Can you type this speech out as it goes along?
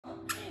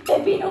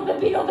Pepino,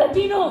 Pepino,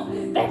 Pepino,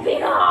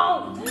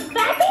 Pepino,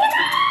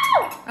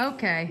 Pepino!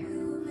 Okay.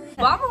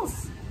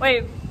 Vamos!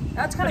 Wait,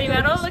 That's kind of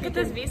primero look at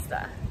this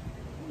vista.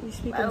 You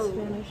speak in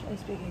Spanish, I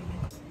speak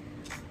English.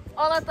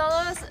 Hola a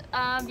todos,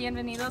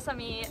 bienvenidos a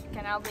mi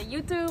canal de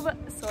YouTube.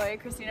 Soy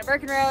Christina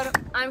Birkenroad.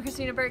 I'm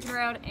Christina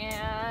Birkenroad,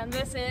 and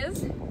this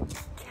is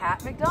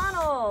Cat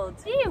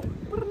McDonald's.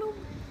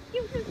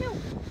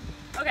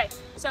 Okay,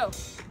 so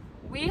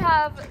we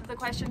have the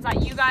questions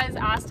that you guys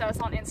asked us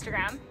on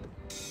Instagram.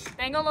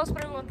 Tengo las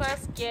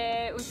preguntas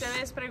que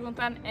ustedes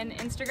preguntan en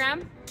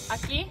Instagram.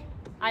 Aquí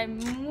hay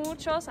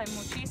muchos, hay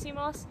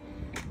muchísimos.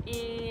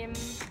 Y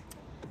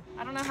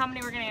I don't know how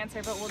many we're gonna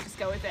answer, but we'll just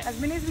go with it. As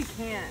many as we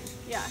can.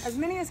 Yeah. As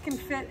many as can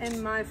fit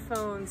in my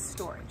phone's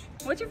storage.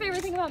 What's your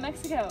favorite thing about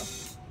Mexico?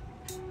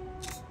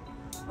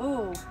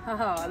 Oh,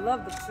 I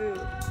love the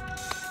food.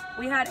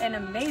 We had an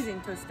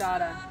amazing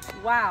tostada.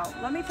 Wow,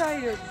 let me tell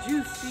you,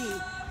 juicy.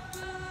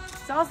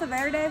 Salsa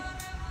verde,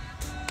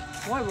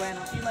 muy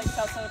bueno. Do you like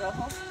salsa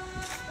rojo?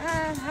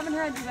 Haven't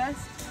had the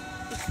best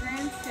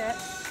experience yet.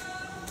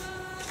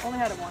 Only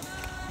had it once.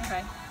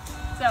 Okay.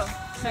 So,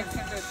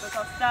 Mexican food. The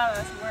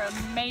tostadas were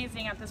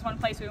amazing at this one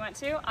place we went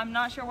to. I'm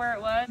not sure where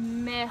it was.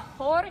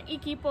 Mejor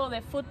equipo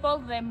de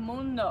fútbol del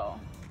mundo.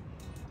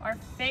 Our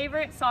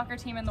favorite soccer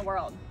team in the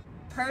world.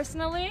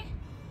 Personally,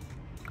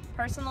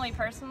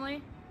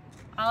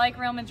 I like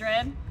Real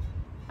Madrid.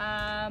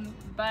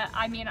 But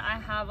I mean, I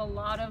have a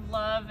lot of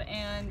love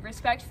and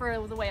respect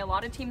for the way a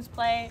lot of teams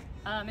play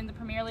in the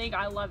Premier League.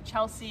 I love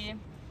Chelsea.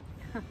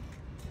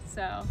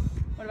 So,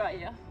 what about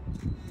you?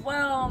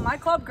 Well, my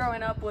club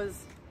growing up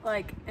was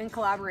like in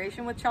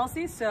collaboration with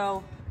Chelsea,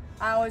 so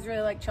I always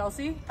really liked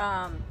Chelsea.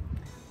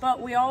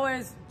 But we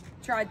always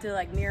tried to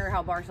like mirror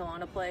how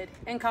Barcelona played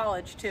in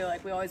college too.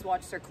 Like we always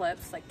watched their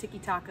clips, like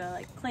tiki-taka,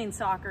 like clean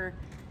soccer,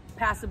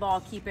 pass the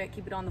ball, keep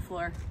it on the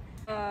floor.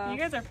 You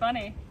guys are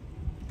funny.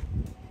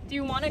 Do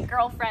you want a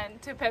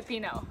girlfriend to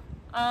Pepino?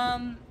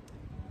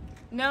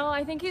 No,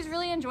 I think he's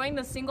really enjoying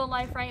the single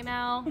life right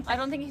now. I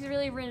don't think he's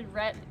really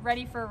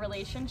ready for a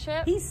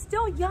relationship. He's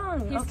still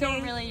young. He's still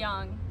really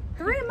young.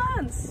 3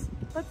 months.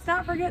 Let's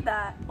not forget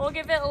that. We'll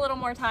give it a little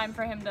more time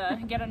for him to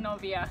get a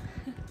novia.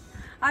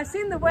 I've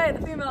seen the way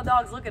the female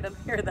dogs look at him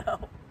here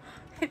though.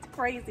 It's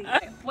crazy.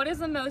 Okay. What is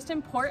the most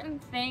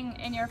important thing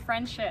in your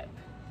friendship?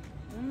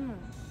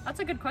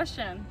 That's a good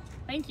question.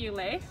 Thank you,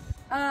 Lei.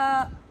 I'm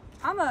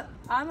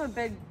a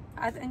big,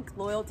 I think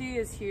loyalty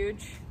is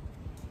huge.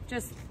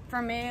 Just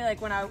for me,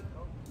 like when I...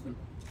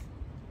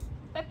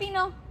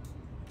 Pepino!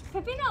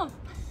 Pepino!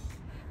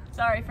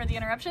 Sorry for the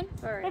interruption.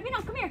 Sorry.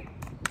 Pepino, come here.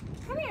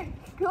 Come here.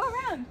 Go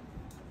around.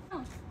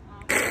 Oh.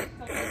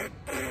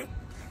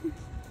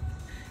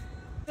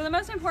 So the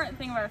most important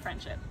thing of our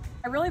friendship.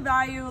 I really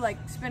value like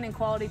spending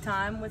quality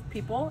time with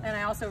people, and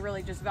I also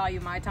really just value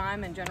my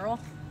time in general.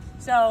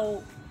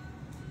 So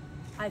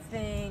I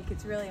think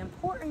it's really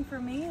important for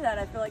me that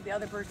I feel like the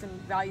other person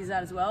values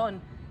that as well,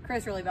 and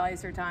Chris really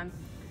values her time.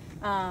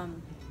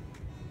 And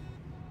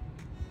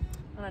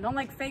I don't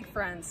like fake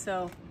friends,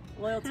 so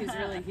loyalty is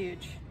really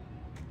huge.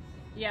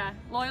 Yeah,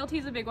 loyalty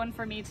is a big one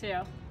for me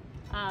too,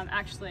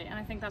 actually, and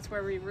I think that's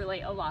where we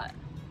relate a lot.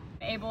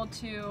 Able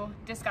to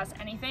discuss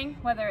anything,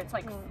 whether it's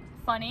like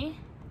funny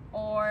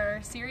or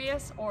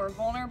serious or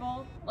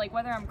vulnerable, like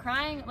whether I'm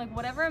crying, like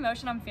whatever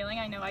emotion I'm feeling,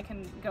 I know I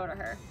can go to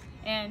her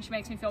and she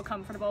makes me feel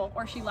comfortable,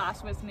 or she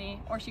laughs with me,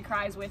 or she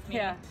cries with me.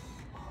 Yeah.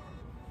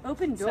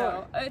 Open door.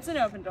 So it's an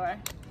open door.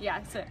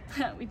 Yeah, so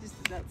we just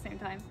did that at the same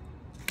time.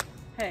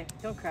 Hey,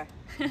 don't cry.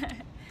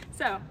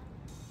 So,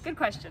 good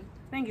question.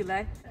 Thank you,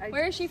 Lei.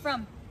 Where is she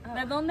from?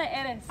 ¿De dónde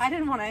eres? I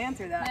didn't want to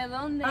answer that. ¿De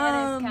dónde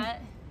eres,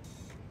 Kat?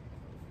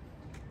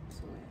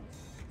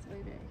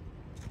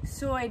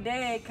 Soy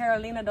de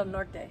Carolina del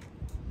Norte.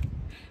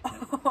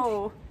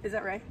 Oh, is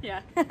that right? Yeah.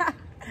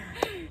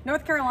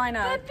 North Carolina.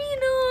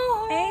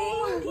 Pepino!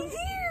 Hey, he's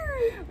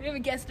here! We have a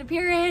guest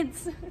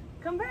appearance.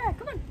 Come back,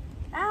 come on.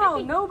 Ow,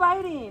 Pepe. no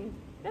biting.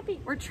 Pepe.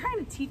 We're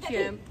trying to teach Pepe.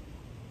 him.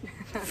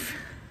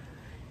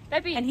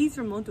 Pepe. And he's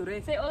from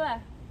Monterrey. Say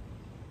hola.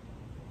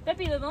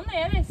 Pepe, ¿de dónde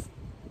eres?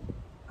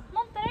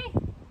 Monterrey.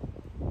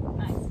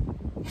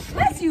 Nice.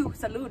 Bless you.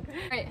 Salud.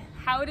 Right.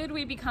 How did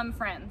we become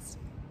friends?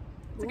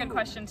 It's a good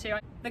question too.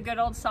 The good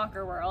old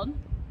soccer world.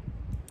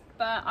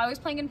 But I was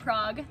playing in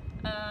Prague,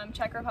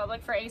 Czech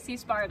Republic for AC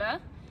Sparta,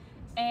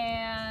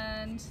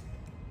 and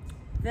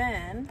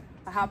then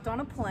I hopped on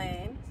a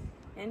plane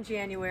in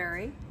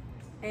January,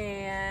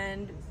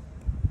 and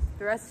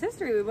the rest is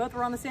history. We both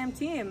were on the same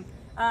team.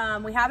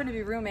 We happened to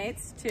be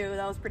roommates too.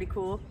 That was pretty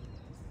cool.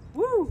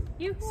 Woo!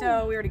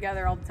 So we were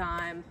together all the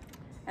time,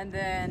 and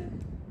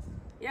then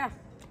yeah,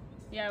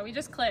 we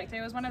just clicked.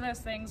 It was one of those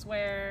things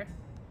where,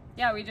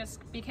 yeah, we just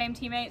became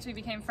teammates, we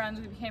became friends,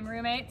 we became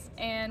roommates,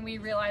 and we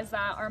realized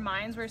that our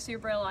minds were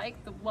super alike,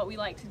 what we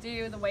like to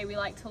do, the way we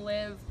like to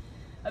live,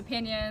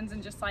 opinions,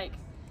 and just like,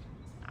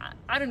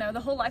 I don't know,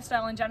 the whole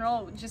lifestyle in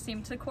general just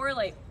seemed to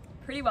correlate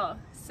pretty well.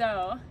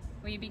 So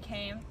we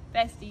became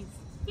besties.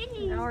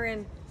 Now we're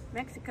in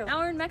Mexico. Now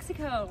we're in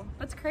Mexico.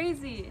 That's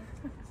crazy.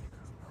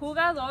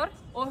 Jugador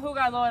o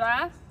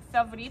jugadora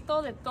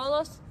favorito de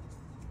todos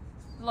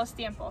los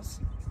tiempos.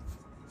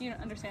 You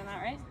don't understand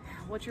that, right?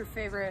 What's your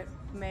favorite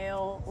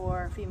male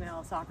or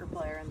female soccer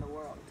player in the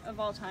world? Of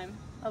all time.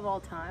 Of all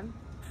time?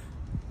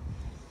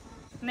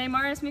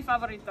 Neymar es mi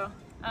favorito.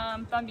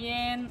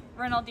 También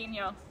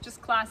Ronaldinho,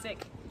 just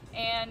classic.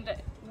 And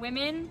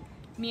women,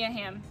 Mia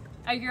Hamm.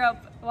 I grew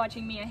up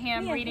watching Mia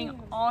Hamm, reading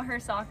all her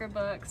soccer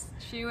books.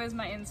 She was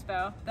my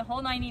inspo. The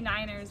whole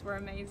 99ers were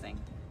amazing.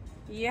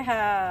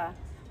 Yeah.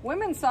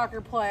 Women's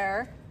soccer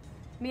player,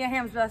 Mia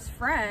Hamm's best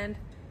friend,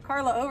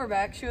 Carla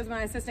Overbeck. She was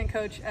my assistant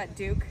coach at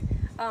Duke.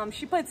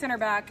 She played center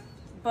back,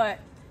 but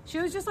she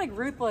was just like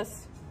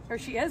ruthless, or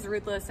she is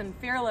ruthless and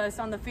fearless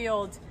on the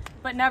field,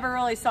 but never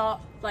really saw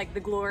like the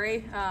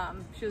glory.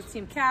 She was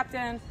team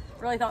captain,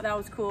 really thought that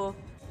was cool.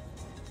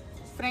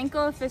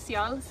 Franco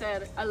Oficial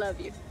said, I love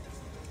you.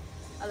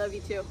 I love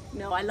you too.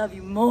 No, I love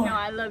you more. No,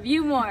 I love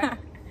you more.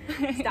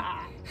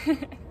 Stop.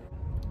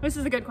 This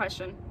is a good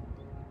question.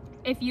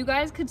 If you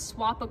guys could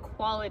swap a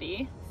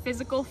quality,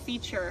 physical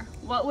feature,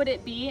 what would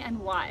it be and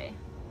why?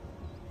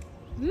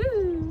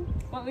 Woo!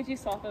 What would you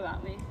swap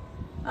about me?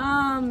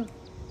 I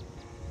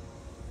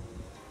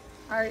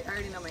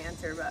already know my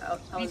answer, but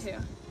I was too.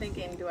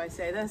 thinking, do I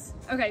say this?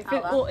 Okay,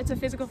 well, it's a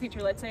physical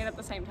feature. Let's say it at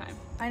the same time.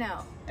 I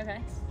know.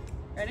 Okay,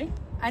 ready?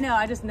 I know,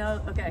 I just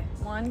know. Okay,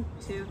 1,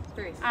 2,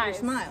 3. Eyes. Your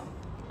smile.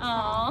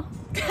 Aww.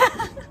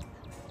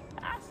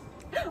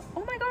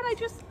 Oh my god,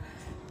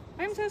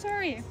 I'm so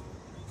sorry.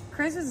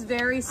 Chris is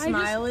very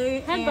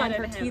smiley and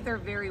her him. teeth are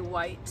very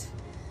white.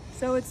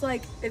 So it's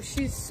like, if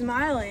she's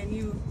smiling,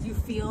 you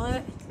feel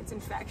it. It's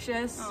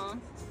infectious. Aww.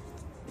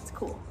 It's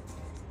cool.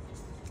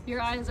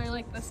 Your eyes are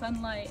like the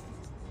sunlight.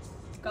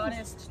 God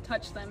has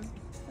touched them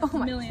Oh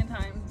my- a million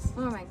times.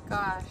 Oh my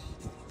gosh.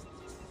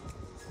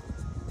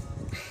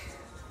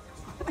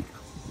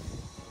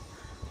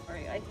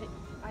 Sorry,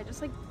 I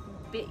just like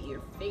bit your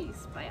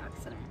face by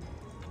accident.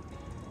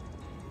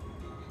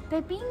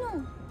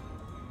 Pepino,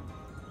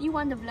 you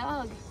won the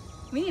vlog.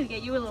 We need to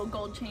get you a little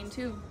gold chain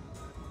too.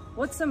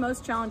 What's the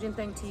most challenging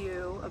thing to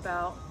you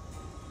about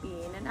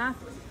being an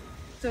athlete?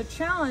 So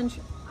challenge,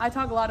 I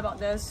talk a lot about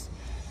this.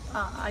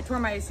 I tore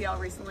my ACL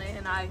recently,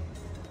 and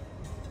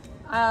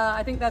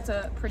I think that's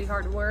a pretty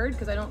hard word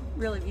because I don't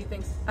really view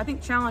things. I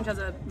think challenge has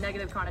a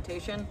negative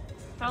connotation.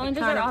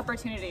 Challenges are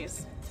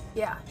opportunities.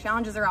 Yeah,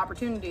 challenges are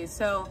opportunities.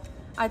 So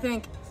I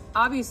think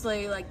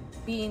obviously like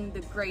being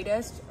the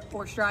greatest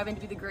or striving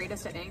to be the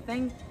greatest at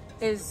anything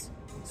is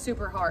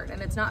super hard,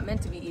 and it's not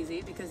meant to be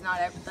easy because not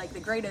every, like the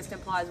greatest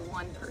implies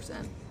one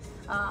person.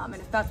 And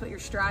if that's what you're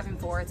striving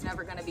for, it's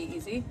never going to be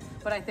easy.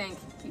 But I think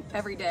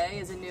every day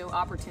is a new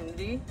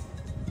opportunity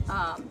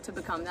to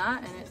become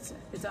that, and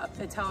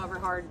it's however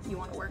hard you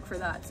want to work for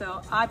that.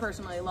 So I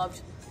personally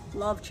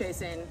love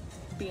chasing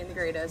being the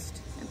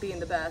greatest and being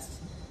the best.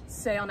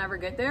 Say I'll never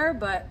get there,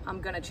 but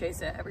I'm gonna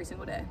chase it every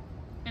single day.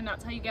 And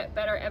that's how you get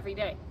better every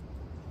day.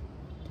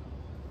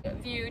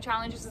 View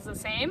challenges as the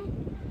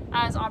same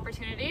as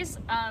opportunities,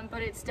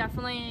 but it's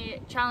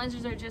definitely,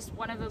 challenges are just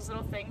one of those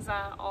little things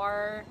that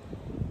are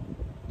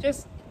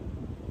just,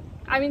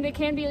 I mean, they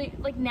can be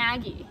like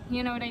naggy,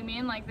 you know what I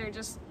mean? Like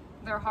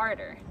they're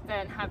harder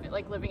than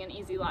living an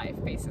easy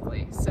life,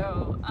 basically.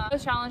 So the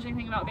challenging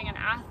thing about being an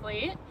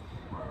athlete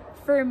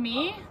for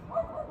me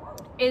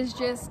is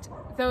just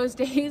those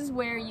days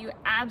where you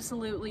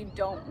absolutely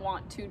don't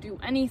want to do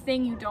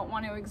anything, you don't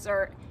want to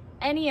exert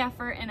any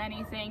effort in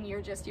anything,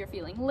 you're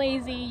feeling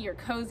lazy, you're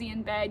cozy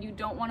in bed, you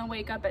don't want to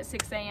wake up at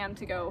 6 a.m.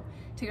 to go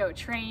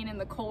train in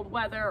the cold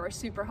weather or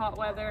super hot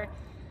weather.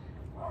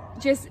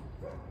 Just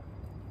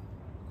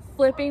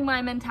flipping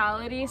my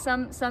mentality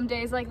some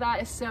days like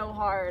that is so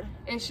hard.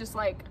 It's just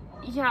like,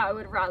 yeah, I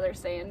would rather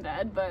stay in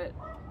bed, but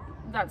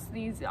that's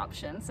the easy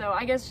option. So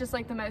I guess just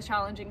like the most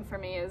challenging for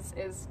me is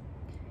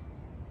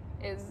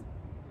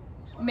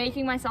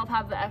making myself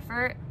have the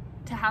effort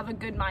to have a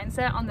good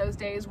mindset on those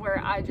days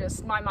where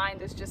my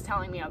mind is just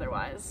telling me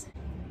otherwise.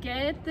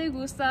 ¿Qué te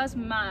gustas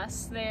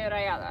más de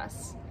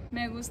Rayadas?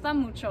 Me gusta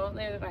mucho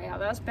de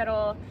Rayadas,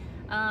 pero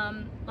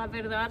la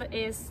verdad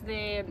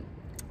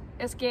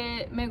es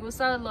que me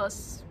gustan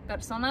las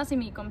personas y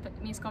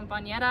mis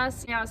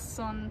compañeras. Ellas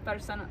son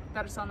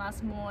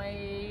personas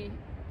muy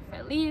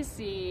feliz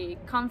y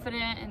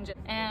confident,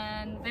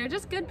 and they're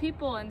just good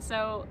people, and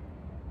so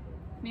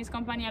mis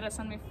compañeras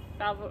son mi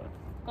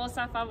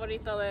cosa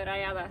favorita de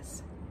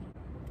Rayadas.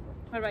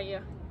 What about you?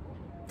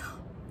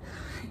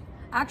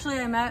 Actually,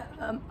 I met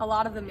a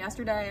lot of them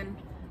yesterday, and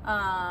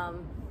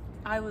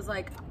I was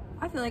like,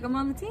 I feel like I'm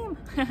on the team.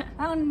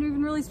 I don't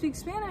even really speak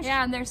Spanish.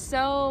 Yeah, and they're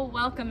so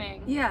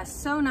welcoming. Yeah,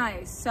 so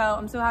nice. So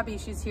I'm so happy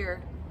she's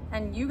here,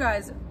 and you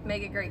guys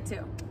make it great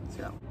too.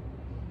 So,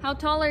 how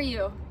tall are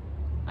you?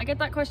 I get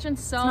that question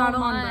so it's not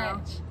much.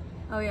 on,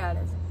 bro. Oh yeah,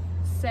 it is.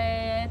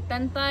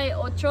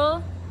 78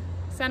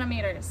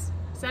 centimeters.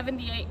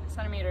 78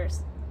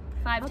 centimeters.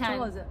 5'10". How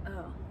tall is it?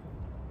 Oh.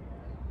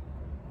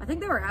 I think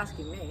they were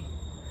asking me.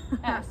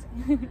 Ask.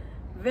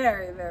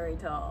 Very, very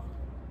tall.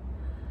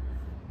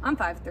 I'm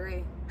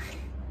 5'3".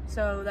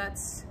 So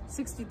that's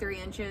 63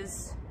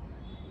 inches.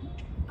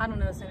 I don't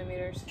know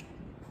centimeters.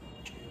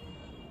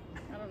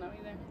 know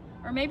either.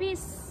 Or maybe,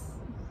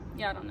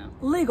 yeah, I don't know.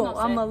 Legal. No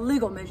I'm sé. a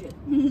legal midget.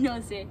 No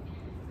sé.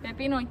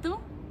 Pepino, ¿y tú?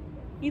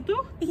 ¿Y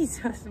tú?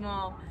 He's so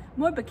small.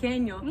 Muy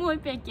pequeño. Muy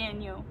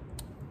pequeño.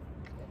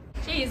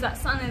 Jeez, that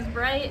sun is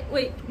bright.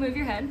 Wait, move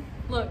your head.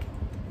 Look.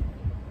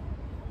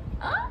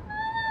 Ah!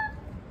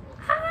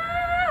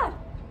 Ah!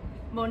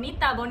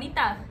 Bonita,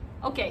 bonita.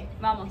 Okay,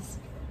 vamos.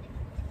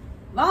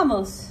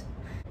 Vamos.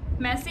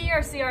 Messi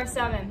or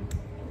CR7?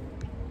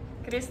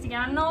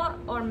 Cristiano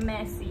or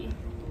Messi?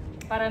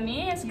 Para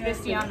mí es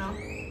Cristiano.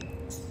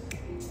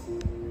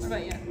 What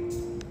about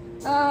you?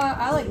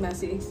 I like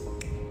Messi.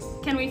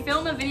 Can we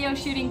film a video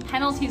shooting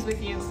penalties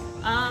with you?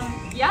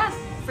 Yeah,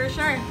 for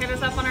sure. Hit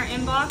us up on our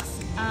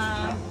inbox,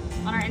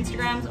 on our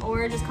Instagrams,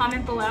 or just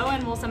comment below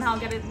and we'll somehow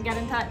get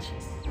in touch.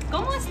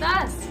 ¿Cómo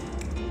estás?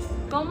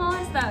 ¿Cómo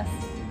estás?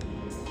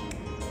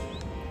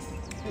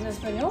 ¿En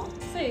español?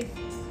 Sí.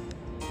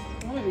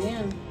 Muy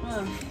bien.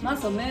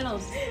 Más o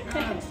menos.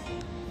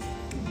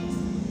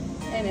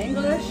 In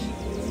English?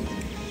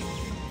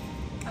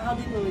 How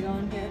deep are we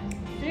going here?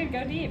 Dude,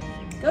 go deep.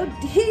 Go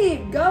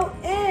deep, go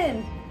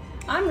in.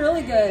 I'm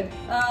really good.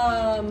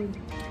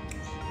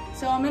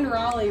 So I'm in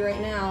Raleigh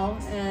right now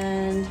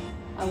and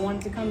I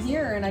wanted to come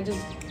here and I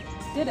just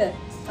did it.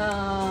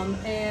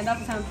 And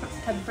that's the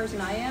type of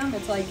person I am.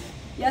 It's like,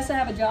 yes, I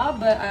have a job,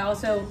 but I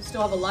also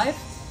still have a life.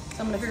 So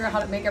I'm gonna figure out how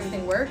to make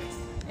everything work.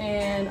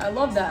 And I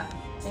love that.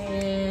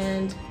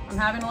 And I'm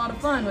having a lot of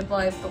fun with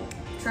life, but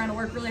trying to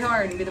work really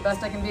hard and be the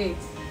best I can be.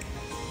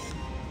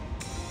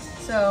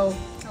 So,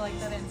 I like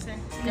that answer.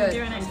 good.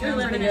 You're doing it. I'm You're feeling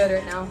living pretty it. good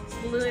right now.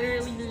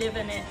 Literally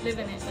living it,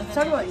 living it, living Let's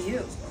talk it. about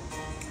you.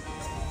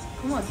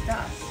 ¿Cómo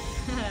estás?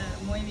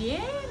 Muy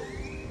bien.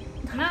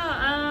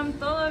 No,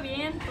 todo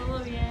bien,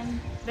 todo bien.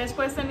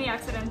 Después de mi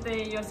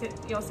accidente,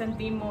 yo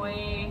sentí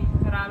muy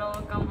raro,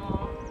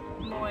 como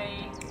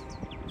muy,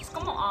 just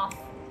como off,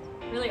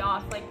 really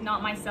off, like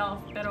not myself,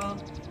 pero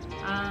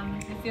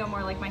I feel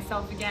more like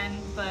myself again.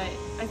 But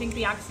I think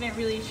the accident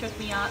really shook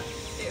me up.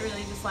 It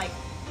really just like,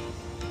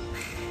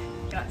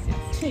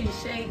 gracias.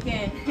 She's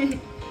shaking.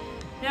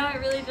 No, it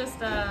really just,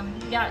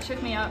 yeah, it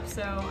shook me up,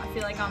 so I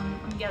feel like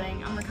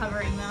I'm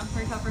recovering now,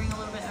 recovering a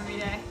little bit every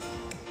day.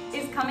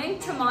 Is coming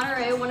to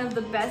Monterey one of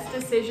the best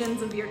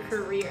decisions of your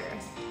career?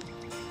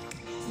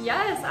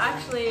 Yes,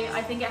 actually,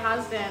 I think it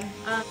has been.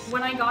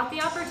 When I got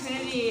the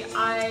opportunity,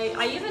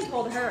 I even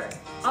told her,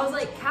 I was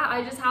like, Kat,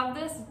 I just have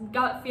this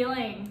gut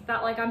feeling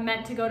that like I'm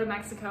meant to go to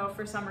Mexico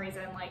for some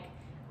reason. Like,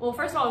 well,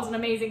 first of all, it was an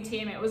amazing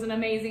team. It was an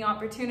amazing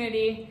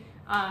opportunity.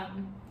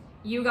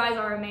 You guys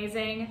are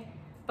amazing.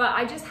 But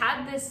I just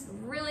had this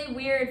really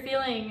weird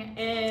feeling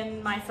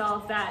in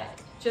myself that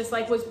just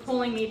like was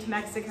pulling me to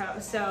Mexico.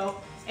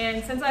 So,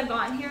 and since I've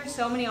gotten here,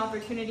 so many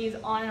opportunities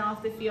on and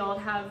off the field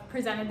have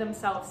presented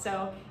themselves.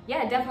 So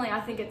yeah, definitely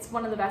I think it's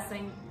one of the best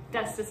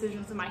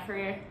decisions of my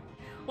career.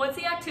 What's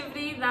the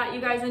activity that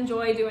you guys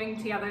enjoy doing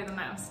together the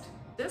most?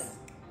 Just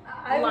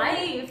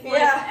life,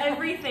 like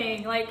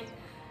everything. Like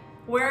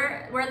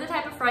we're the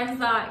type of friends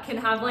that can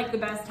have like the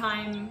best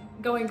time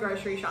going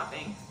grocery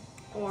shopping,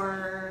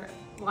 or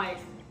like,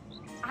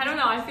 I don't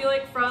know, I feel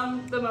like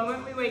from the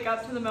moment we wake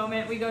up to the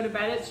moment we go to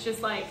bed, it's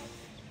just like,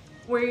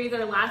 we're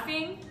either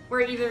laughing,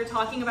 we're either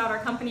talking about our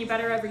company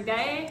better every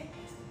day,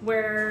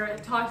 we're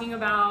talking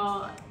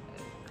about,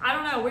 I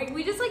don't know,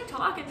 we just like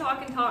talk and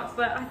talk and talk.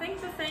 But I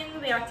think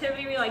the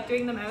activity we like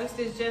doing the most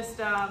is just,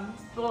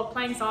 well,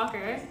 playing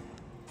soccer,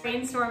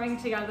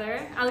 brainstorming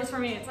together. At least for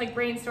me, it's like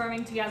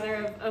brainstorming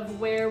together of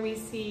where we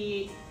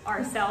see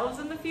ourselves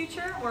in the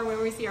future, or where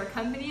we see our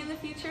company in the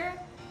future.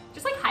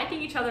 Just like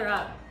hyping each other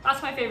up.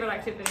 That's my favorite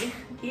activity.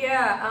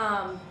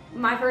 Yeah,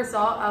 my first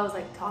thought, I was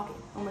like talking,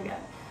 oh my God.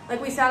 Like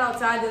we sat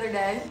outside the other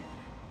day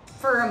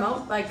for a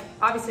moment, like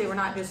obviously we're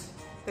not just,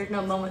 there's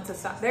no moments of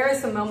silence. There is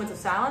some moments of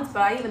silence,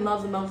 but I even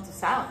love the moments of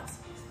silence.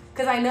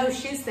 Because I know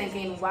she's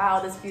thinking, wow,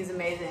 this view's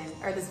amazing,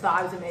 or this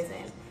vibe's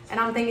amazing. And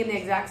I'm thinking the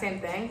exact same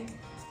thing.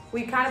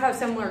 We kind of have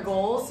similar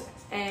goals,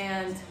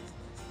 and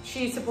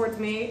she supports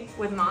me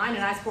with mine,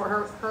 and I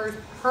support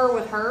her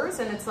with hers,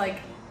 and it's like,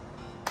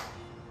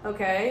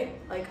 okay,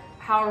 like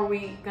how are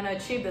we gonna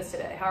achieve this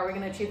today? How are we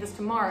gonna achieve this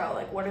tomorrow?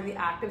 Like what are the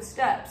active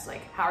steps?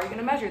 Like how are you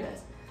gonna measure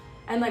this?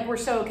 And like we're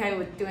so okay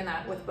with doing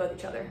that with both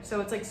each other. So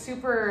it's like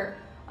super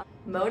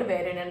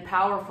motivating and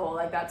powerful.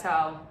 Like that's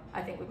how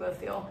I think we both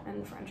feel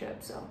in friendship.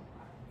 So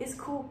it's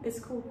cool,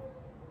 it's cool.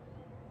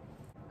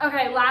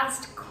 Okay,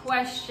 last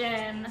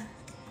question.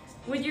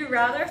 Would you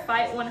rather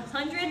fight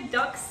 100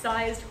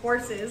 duck-sized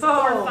horses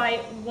or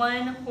fight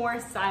one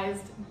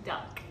horse-sized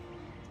duck?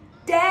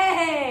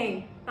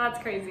 Dang! That's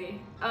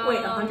crazy.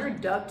 Wait, 100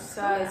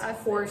 duck-sized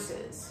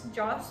horses.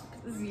 Josh,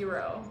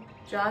 0.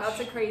 Josh? That's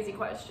a crazy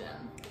question.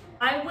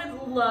 I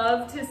would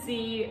love to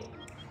see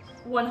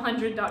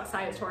 100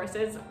 duck-sized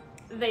horses.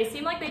 They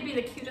seem like they'd be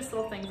the cutest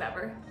little things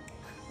ever.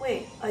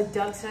 Wait, a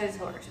duck-sized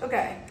horse.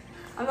 Okay.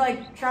 I'm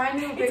like trying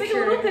to picture. It's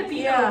like a little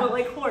Pepino, but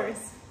like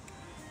horse.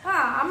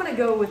 I'm gonna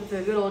go with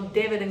the good old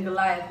David and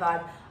Goliath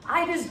vibe.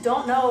 I just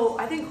don't know.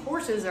 I think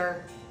horses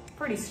are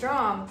pretty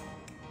strong.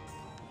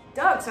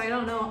 Ducks, I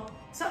don't know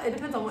So it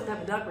depends on what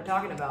type of duck we're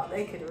talking about.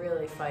 They could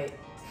really fight.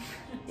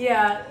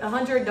 Yeah,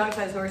 100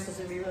 duck-sized horses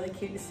would be really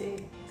cute to see.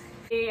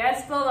 Y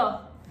es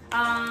todo.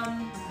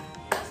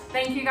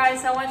 Thank you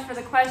guys so much for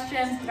the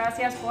questions.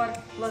 Gracias por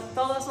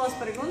todas las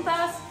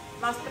preguntas.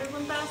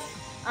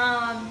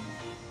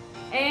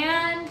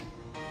 And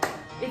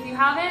if you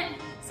haven't,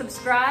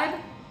 subscribe,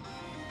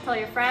 tell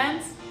your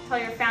friends, tell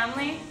your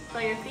family,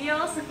 tell your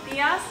tíos,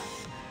 tías,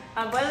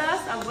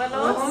 abuelas,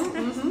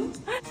 abuelos.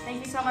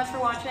 Thank you so much for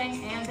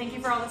watching, and thank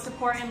you for all the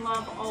support and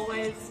love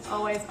always,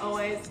 always,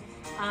 always.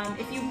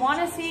 If you want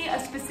to see a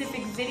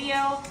specific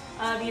video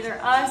of either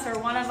us or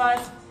one of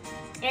us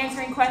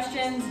answering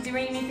questions,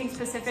 doing anything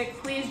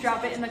specific, please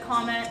drop it in the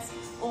comments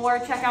or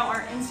check out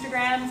our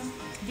Instagrams,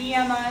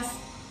 DM us.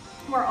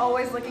 We're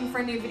always looking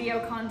for new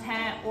video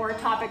content or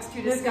topics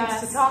to discuss. New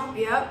things to talk,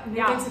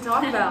 new things to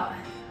talk about.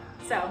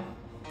 So,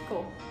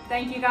 cool.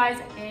 Thank you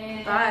guys,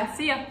 and bye.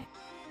 See ya.